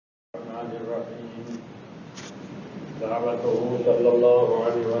الرحيم. دعوته صلى الله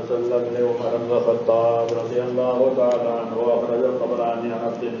عليه وسلم لعمر بن الخطاب رضي الله تعالى عنه وأخرج الطبراني عن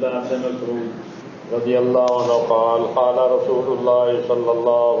عبد الله بن مسعود رضي الله عنه قال قال رسول الله صلى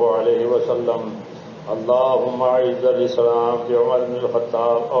الله عليه وسلم اللهم أعز الإسلام بعمر بن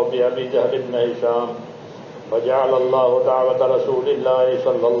الخطاب أو بأبي جهل بن هشام فجعل الله دعوة رسول الله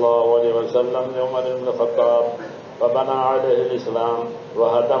صلى الله عليه وسلم لعمر بن الخطاب فبنى عليه الإسلام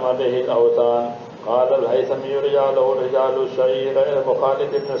وهدم به الأوثان. قال الهيثمي رجاله رجال الشيخ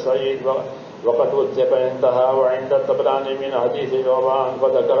خالد بن سعيد وقد وثق انتهى وعند الطبراني من حديث ثوبان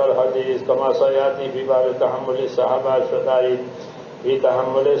فذكر الحديث كما سيأتي في باب تحمل الصحابة الشدائد في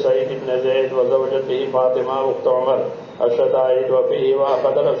تحمل سعيد بن زيد وزوجته فاطمة أخت عمر الشدائد وفيه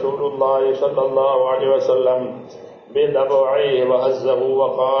وأخذ رسول الله صلى الله عليه وسلم بضبعيه وهزه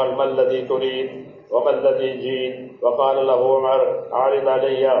وقال ما الذي تريد وما الذي جئت وقال له عمر أعرض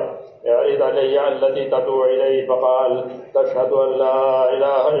علي الذي تدعو إليه فقال تشهد أن لا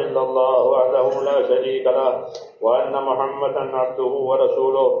إله إلا الله وحده لا شريك له وأن محمدا عبده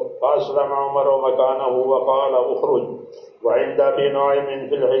ورسوله فأسلم عمر مكانه وقال اخرج. وعند أبي نعيم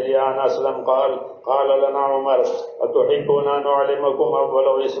في الحليان أسلم قال لنا عمر أتحبون أن أعلمكم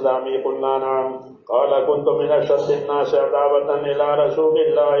أول إسلامي قلنا نعم. قال كنت من أشد الناس عداوة إلى رسول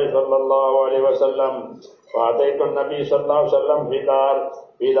الله صلى الله عليه وسلم فأتيت النبي صلى الله عليه وسلم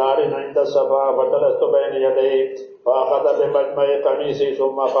في دار عند الصفا فجلست بين يديه فأخذ بمجمع قميصي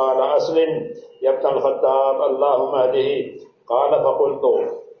ثم قال أسلم يا ابن الخطاب اللهم اهده. قال فقلت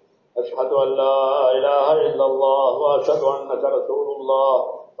أشهد أن لا إله إلا الله وأشهد أنك رسول الله.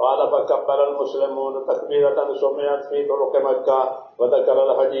 قال فكبر المسلمون تكبيرة سمعت في طرق مكة وذكر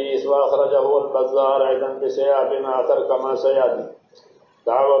الحديث وأخرجه البزار أيضا بسياق آخر كما سيأتي.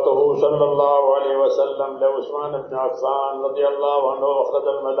 دعوته صلى الله عليه وسلم لعثمان بن عفان رضي الله عنه أخرج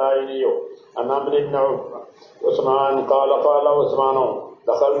المدائني عن عمرو بن عثمان قال عثمان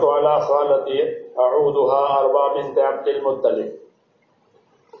دخلت على خالتي أعودها أربع بنت عبد المطلب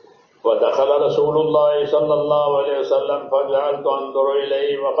ودخل رسول الله صلى الله عليه وسلم فجعلت أنظر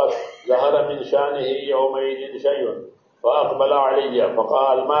إليه وقد ظهر من شأنه يومئذ شيء فأقبل علي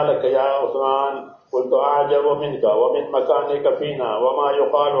فقال ما لك يا عثمان؟ قلت أعجب منك ومن مكانك فينا وما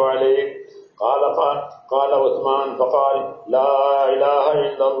يقال عليك. قال عثمان فقال لا إله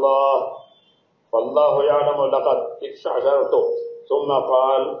إلا الله والله يعلم لقد استعجلت. ثم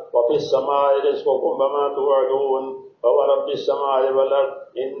قال وفي السماء رزقكم وما توعدون فورب السماء والأرض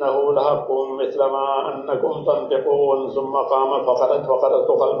إنه لحق مثل ما أنكم تنطقون. ثم قام فخرجت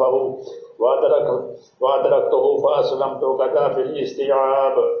خلفه وأدركته فأسلمت كذا في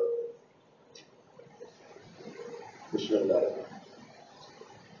الاستيعاب. بسم اللہ.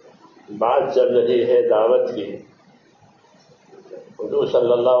 بات چل رہی ہے دعوت کی. حضور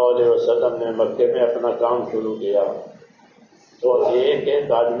صلی اللہ علیہ وسلم نے مکے میں اپنا کام شروع کیا تو ایک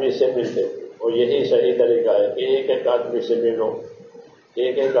ایک آدمی سے ملتے تھے اور یہی صحیح طریقہ ہے کہ ایک ایک آدمی سے ملو,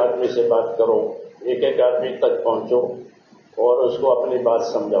 ایک ایک آدمی سے بات کرو, ایک ایک آدمی تک پہنچو اور اس کو اپنی بات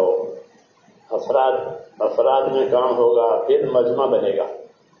سمجھاؤ. افراد میں کام ہوگا پھر مجمع بنے گا.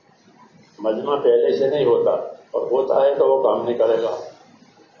 مجمع پہلے سے نہیں ہوتا اور ہوتا ہے تو وہ کام نہیں کرے گا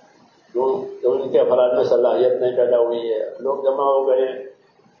کیوں کہ ان کے افراد میں صلاحیت نہیں پیدا ہوئی ہے. لوگ جمع ہو گئے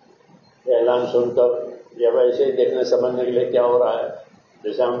اعلان سن کر یا ویسے ہی دیکھنے سمجھنے کے لیے کیا ہو رہا ہے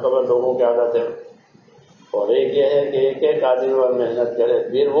جیسے عام طور پر لوگوں کی عادت ہے. اور ایک یہ ہے کہ ایک ایک آدمی اور محنت کرے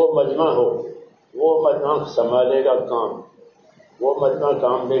پھر وہ مجمع ہو, وہ مجمع سنبھالے گا کام, وہ مجمع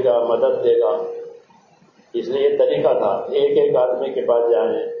کام دے گا, مدد دے گا. اس لیے یہ طریقہ تھا ایک ایک آدمی کے پاس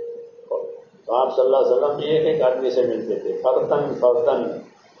جائیں. تو آپ صلی اللہ علیہ وسلم ایک ایک آدمی سے ملتے تھے فردن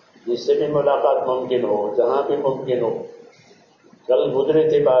جس سے بھی ملاقات ممکن ہو, جہاں بھی ممکن ہو. کل گزری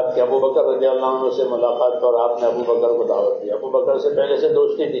تھی بات کہ ابو بکر رضی اللہ عنہ سے ملاقات پر آپ نے ابو بکر کو دعوت دی. ابو بکر سے پہلے سے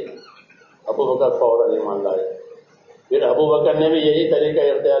دوستی تھی, ابو بکر فوراً ایمان لائے. پھر ابو بکر نے بھی یہی طریقہ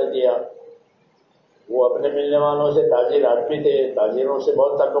اختیار کیا. وہ اپنے ملنے والوں سے تاجر آدمی تھے, تاجروں سے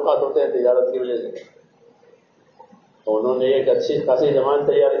بہت تعلقات ہوتے ہیں تجارت کی وجہ سے. تو انہوں نے ایک اچھی خاصی زبان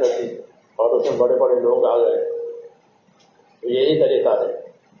تیار کر دی اور اس میں بڑے بڑے لوگ آ گئے. تو یہی طریقہ ہے,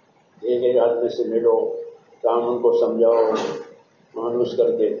 ایک ایک آدمی سے ملو, کام ان کو سمجھاؤ مانوس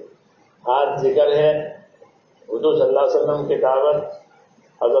کر کے. آج ذکر ہے حضور صلی اللہ علیہ وسلم کی دعوت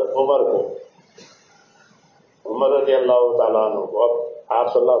حضرت عمر کو, عمر رضی اللہ تعالیٰ عنہ کو. اب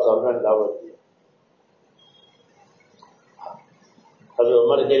آپ صلی اللہ علیہ وسلم نے دعوت دی. حضرت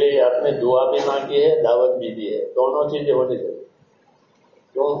عمر کے لیے آپ نے دعا بھی مانگی ہے, دعوت بھی دی ہے. دونوں چیزیں ہونی چاہیے.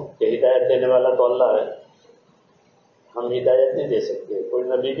 کیوں کہ ہدایت دینے والا تو اللہ ہے, ہم ہدایت نہیں دے سکتے. کوئی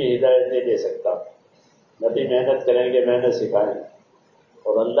نبی بھی ہدایت نہیں دے سکتا. نبی محنت کریں گے, محنت سکھائیں.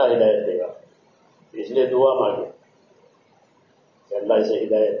 اور اللہ ہدایت دے گا. اس لیے دعا مانگے کہ اللہ اسے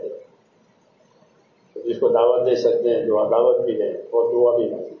ہدایت دے. تو جس کو دعوت دے سکتے ہیں دعوت بھی دیں اور دعا بھی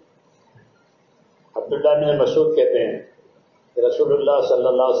مانگیں. عبداللہ بن مسعود کہتے ہیں کہ رسول اللہ صلی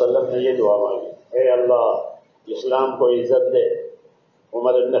اللہ علیہ وسلم نے یہ دعا مانگی، اے اللہ اسلام کو عزت دے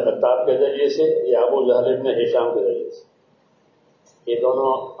عمر ابن خطاب کے ذریعے سے یا ابو جہل ابن ہشام کے ذریعے سے. یہ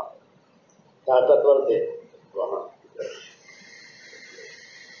دونوں طاقتور تھے وہاں،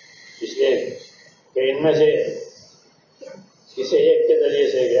 اس لیے کہ ان میں سے کسی ایک کے ذریعے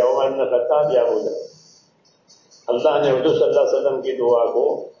سے یا عمر ابن خطاب یا ابو جہل. اللہ نے حضور صلی اللہ علیہ وسلم کی دعا کو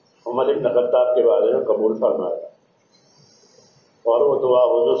عمر ابن خطاب کے بارے میں قبول فرمایا اور وہ دعا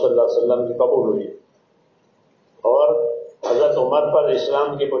حضور صلی اللہ علیہ وسلم کی قبول ہوئی اور حضرت عمر پر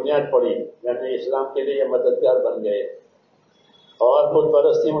اسلام کی بنیاد پڑی، یعنی اسلام کے لیے مددگار بن گئے اور بت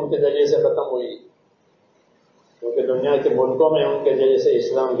پرستی ان کے ذریعے سے ختم ہوئی، کیونکہ دنیا کے ملکوں میں ان کے ذریعے سے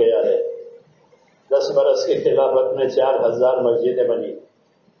اسلام گیا ہے. 10 برس کی خلافت میں 4000 مسجدیں بنی.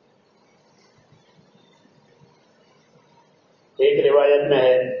 ایک روایت میں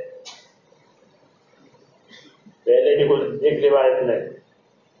ہے، پہلے بھی ایک روایت میں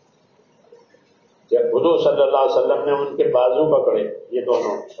جب حضور صلی اللہ علیہ وسلم نے ان کے بازو پکڑے، یہ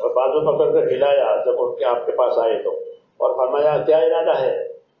دونوں، اور بازو پکڑ کر ہلایا جب ان کے آپ کے پاس آئے تو، اور فرمایا کیا ارادہ ہے،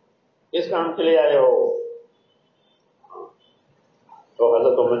 کس کام کے لیے آئے ہو؟ تو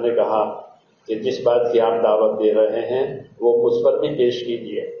حضرت عمر نے کہا کہ جس بات کی آپ دعوت دے رہے ہیں وہ مجھ پر بھی پیش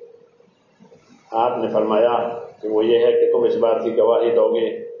کیجیے. آپ نے فرمایا کہ وہ یہ ہے کہ تم اس بات کی گواہی دو گے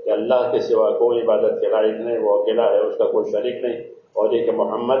کہ اللہ کے سوا کوئی عبادت کے لائق نہیں، وہ اکیلا ہے، اس کا کوئی شریک نہیں، اور یہ کہ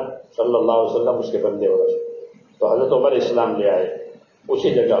محمد صلی اللہ علیہ وسلم اس کے بندے اور رسول. تو حضرت عمر اسلام لے آئے اسی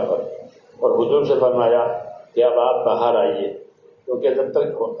جگہ پر اور حضور سے فرمایا کہ اب آپ باہر آئیے، کیونکہ جب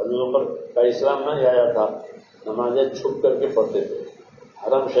تک حضرت عمر کا اسلام نہیں آیا تھا نمازیں چھپ کر کے پڑھتے تھے،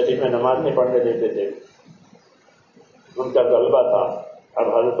 حرم شریف میں نماز نہیں پڑھنے دیتے تھے، ان کا غلبہ تھا. اب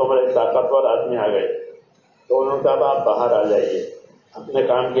حضرت عمر ایک طاقتور آدمی آ گئے تو انہوں نے کہا آپ باہر آ جائیے، اپنے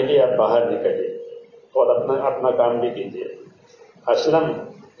کام کے لیے آپ باہر نکلیے اور اپنا کام بھی کیجیے. اسلم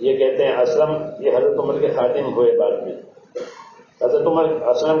یہ کہتے ہیں، اسلم یہ حضرت عمر کے خادم ہوئے بعد میں. حضرت عمر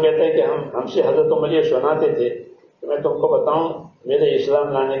اسلم کہتے ہیں کہ ہم سے حضرت عمر یہ سناتے تھے کہ میں تم کو بتاؤں میرے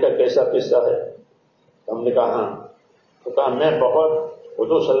اسلام لانے کا کیسا قصہ ہے. ہم نے کہا ہاں. تو کہا میں بہت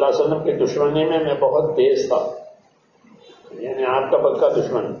حضور صلی اللہ علیہ وسلم کی دشمنی میں بہت تیز تھا، یعنی آپ کا پکا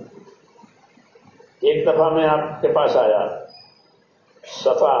دشمن. ایک دفعہ میں آپ کے پاس آیا،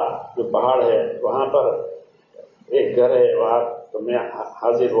 صفا جو پہاڑ ہے وہاں پر ایک گھر ہے وہاں، تو میں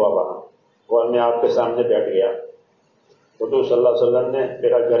حاضر ہوا وہاں اور میں آپ کے سامنے بیٹھ گیا. حضور صلی اللہ علیہ وسلم نے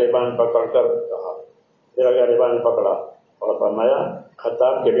میرا گریبان پکڑ کر کہا، میرا گریبان پکڑا اور فرمایا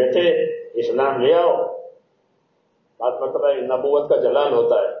خطاب کے بیٹے اسلام لے آؤ. بات مطلب ہے نبوت کا جلال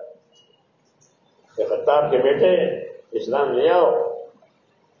ہوتا ہے کہ خطاب کے بیٹے اسلام لے آؤ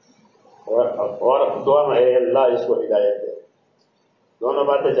اور دعا میں اے اللہ اس کو ہدایت دے. دونوں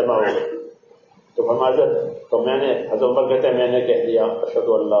باتیں جمع ہو گئی. تو فرمایا تو میں نے، حضرت عمر کہتے ہیں میں نے کہہ دیا اشہد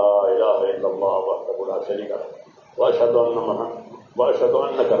ان لا الہ الا اللہ وحدہ لا شریک لہ واشہد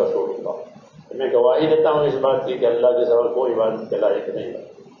انک رسول اللہ. میں گواہی دیتا ہوں اس بات کی کہ اللہ کے سوا کوئی عبادت کے لائق نہیں ہے،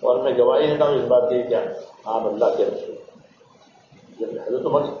 اور میں گواہی دیتا ہوں اس بات کی کہ آپ اللہ کے رسول. جب حضرت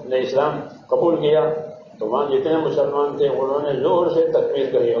عمر نے اسلام قبول کیا تو وہاں جتنے مسلمان تھے انہوں نے زور سے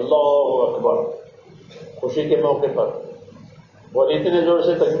تکبیر کہی، اللہ اکبر، خوشی کے موقع پر. اور اتنے زور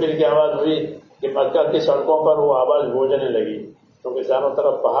سے تکبیر کی آواز ہوئی کہ مکہ کی سڑکوں پر وہ آواز گونجنے لگی، کیونکہ چاروں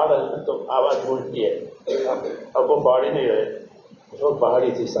طرف پہاڑ ہے تو آواز گونجتی ہے. اب وہ پہاڑی نہیں رہے، اس وقت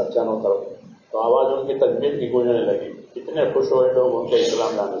پہاڑی تھی سب چاروں طرف، تو آواز ان کی تکبیر کی گونجنے لگی. اتنے خوش ہوئے لوگ ان کے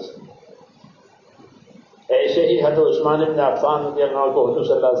اسلام لانے سے. ایسے ہی حضرت عثمان بن عفان رضی اللہ عنہ کو حضور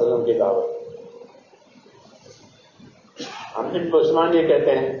صلی اللہ علیہ وسلم کی دعوت. ہم ابن عثمان یہ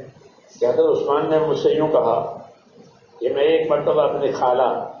کہتے ہیں کہ حضرت عثمان نے مجھ سے یوں کہا کہ میں ایک مرتبہ اپنی خالہ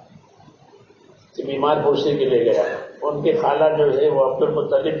کی بیمار پرسی کے لیے گیا. ان کی خالہ جو ہے وہ عبد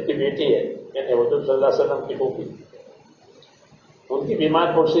المطلب کی بیٹی ہے، یعنی حضور صلی اللہ علیہ وسلم کی پھوپھی. ان کی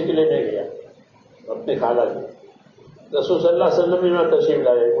بیمار پرسی کے لیے میں گیا اپنی خالہ کی. رسول صلی اللہ علیہ وسلم بھی میں تشریف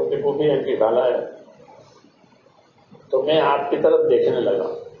لائے، ان کی پھوپھی ان کی خالہ ہے. تو میں آپ کی طرف دیکھنے لگا.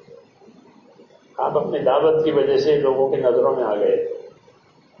 آپ اپنی دعوت کی وجہ سے لوگوں کی نظروں میں آ گئے تھے.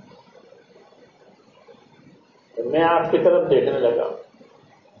 تو میں آپ کی طرف دیکھنے لگا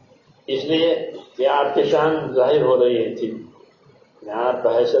اس لیے کہ آپ کی شان ظاہر ہو رہی تھی. آپ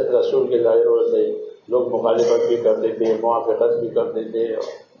بحیثیت رسول کے ظاہر ہو رہے تھے، لوگ مخالفت بھی کرتے تھے، موافقت بھی کرتے تھے،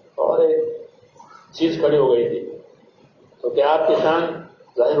 اور ایک چیز کھڑی ہو گئی تھی. تو کہ آپ کی شان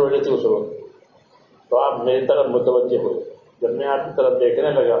ظاہر ہو رہی تھی اس وقت، تو آپ میری طرف متوجہ ہوئے. جب میں آپ کی طرف دیکھنے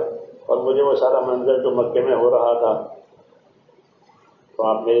لگا اور مجھے وہ سارا منظر جو مکے میں ہو رہا تھا تو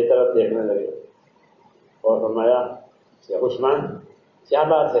آپ میری طرف دیکھنے لگے اور فرمایا عثمان کیا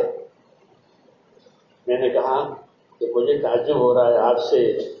بات ہے؟ میں نے کہا کہ مجھے تعجب ہو رہا ہے آپ سے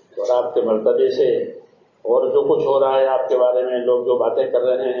اور آپ کے مرتبے سے، اور جو کچھ ہو رہا ہے آپ کے بارے میں، لوگ جو باتیں کر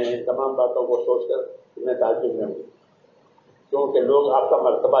رہے ہیں، ان تمام باتوں کو سوچ کر میں تعجب میں ہوں، کیونکہ لوگ آپ کا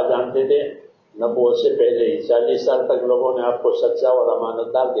مرتبہ جانتے تھے نبوت سے پہلے ہی۔ 40 سال تک لوگوں نے آپ کو سچا اور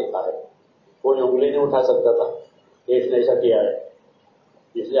امانت دار دیکھا ہے، کوئی انگلی نہیں اٹھا سکتا تھا کہ اس نے ایسا کیا ہے،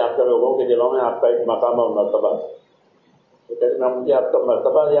 اس لیے آپ کے لوگوں کے دلوں میں آپ کا ایک مقام اور مرتبہ ہے۔ تو کہتے ہیں مجھے آپ کا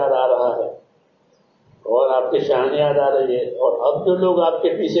مرتبہ یاد آ رہا ہے اور آپ کی شان یاد آ رہی ہے، اور اب جو لوگ آپ کے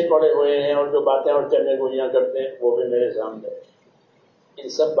پیچھے پڑے ہوئے ہیں اور جو باتیں اور چنے گوئیاں کرتے ہیں وہ بھی میرے سامنے ہیں۔ ان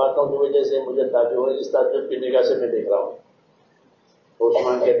سب باتوں کی وجہ سے مجھے تعجب ہو، اس تعجب کی نگاہ سے میں دیکھ رہا ہوں۔ تو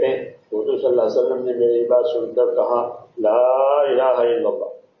عثمان کہتے ہیں حضور صلی اللہ علیہ وسلم نے میری بات سن کر کہا لا الہ الا اللہ۔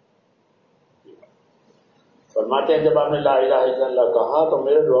 فرماتے ہیں جب آپ نے لا الہ الا اللہ کہا تو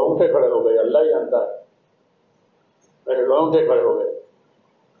میرے رونگٹے کھڑے ہو گئے، اللہ ہی جانتا ہے، میرے رونگٹے کھڑے ہو گئے۔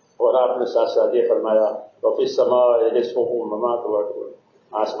 اور آپ نے ساتھ ساتھ یہ فرمایا وفی السماء رزقکم وما توعدون،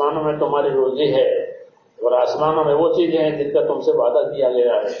 آسمانوں میں تمہاری روزی ہے اور آسمانوں میں وہ چیزیں ہیں جن کا تم سے وعدہ کیا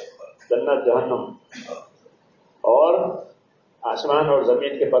گیا ہے، جنت جہنم، اور آسمان اور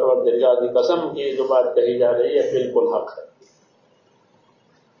زمین کے پروردگار کی قسم کی جو بات کہی جا رہی ہے بالکل حق ہے۔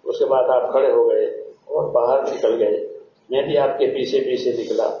 اس کے بعد آپ کھڑے ہو گئے اور باہر نکل گئے، میں بھی آپ کے پیچھے پیچھے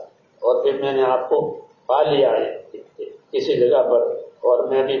نکلا اور پھر میں نے آپ کو پا لیا ہے کسی جگہ پر، اور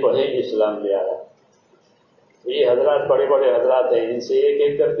میں بھی وہیں اسلام لے آیا۔ یہ حضرات بڑے بڑے حضرات ہیں، ان سے ایک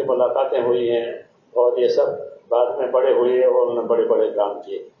ایک کر کے ملاقاتیں ہوئی ہیں اور یہ سب بعد میں بڑے ہوئے اور انہوں نے بڑے بڑے کام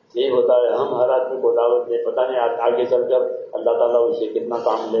کیے۔ یہی ہوتا ہے، ہم ہر آدمی کو دعوت دیں، پتہ نہیں آگے چل کر اللہ تعالیٰ اسے کتنا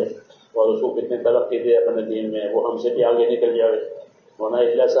کام لے اور اس کو کتنی ترقی دے اپنے دین میں، وہ ہم سے بھی آگے نکل جائے۔ مولانا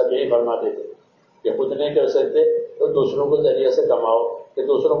ابراہیم صاحب یہی فرماتے تھے کہ خود نہیں کر سکتے تو دوسروں کو ذریعے سے کماؤ، کہ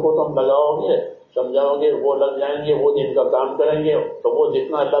دوسروں کو تم لگاؤ گے، سمجھاؤ گے، وہ لگ جائیں گے، وہ دین کا کام کریں گے، تو وہ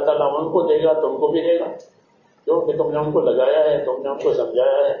جتنا اللہ تعالیٰ ان کو دے گا تم کو بھی دے گا، کیونکہ تم نے ان کو لگایا ہے، تم نے ان کو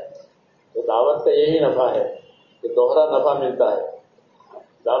سمجھایا ہے۔ تو دعوت کا یہی نفع ہے کہ دوہرا نفع ملتا ہے،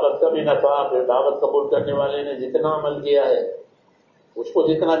 دعوت کا بھی نفع، پھر دعوت قبول کرنے والے نے جتنا عمل کیا ہے اس کو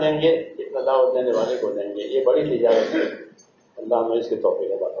جتنا دیں گے جتنا دعوت دینے والے کو دیں گے، یہ بڑی تجارت ہے۔ اللہ ہمیں اس کی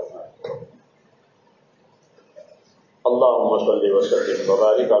توفیق عطا فرمائے۔ اللهم صل وسلم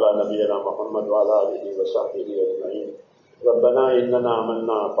وبارك على نبينا محمد وعلى آله وصحبه أجمعين۔ ربنا إننا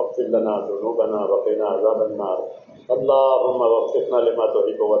آمنا فاغفر لنا ذنوبنا وقنا عذاب النار۔ اللهم وفقنا لما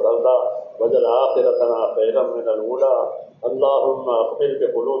تحب وترضى واجعل آخرتنا خيرا من الأولى۔ اللهم أقبل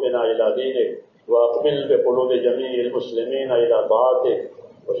بقلوبنا إلى دينك وأقبل بقلوب جميع المسلمين إلى طاعتك،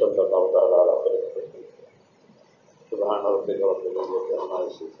 وصلى الله تعالى على خير خلقه۔ سبحان ربك رب العزة عما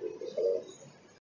يصفون۔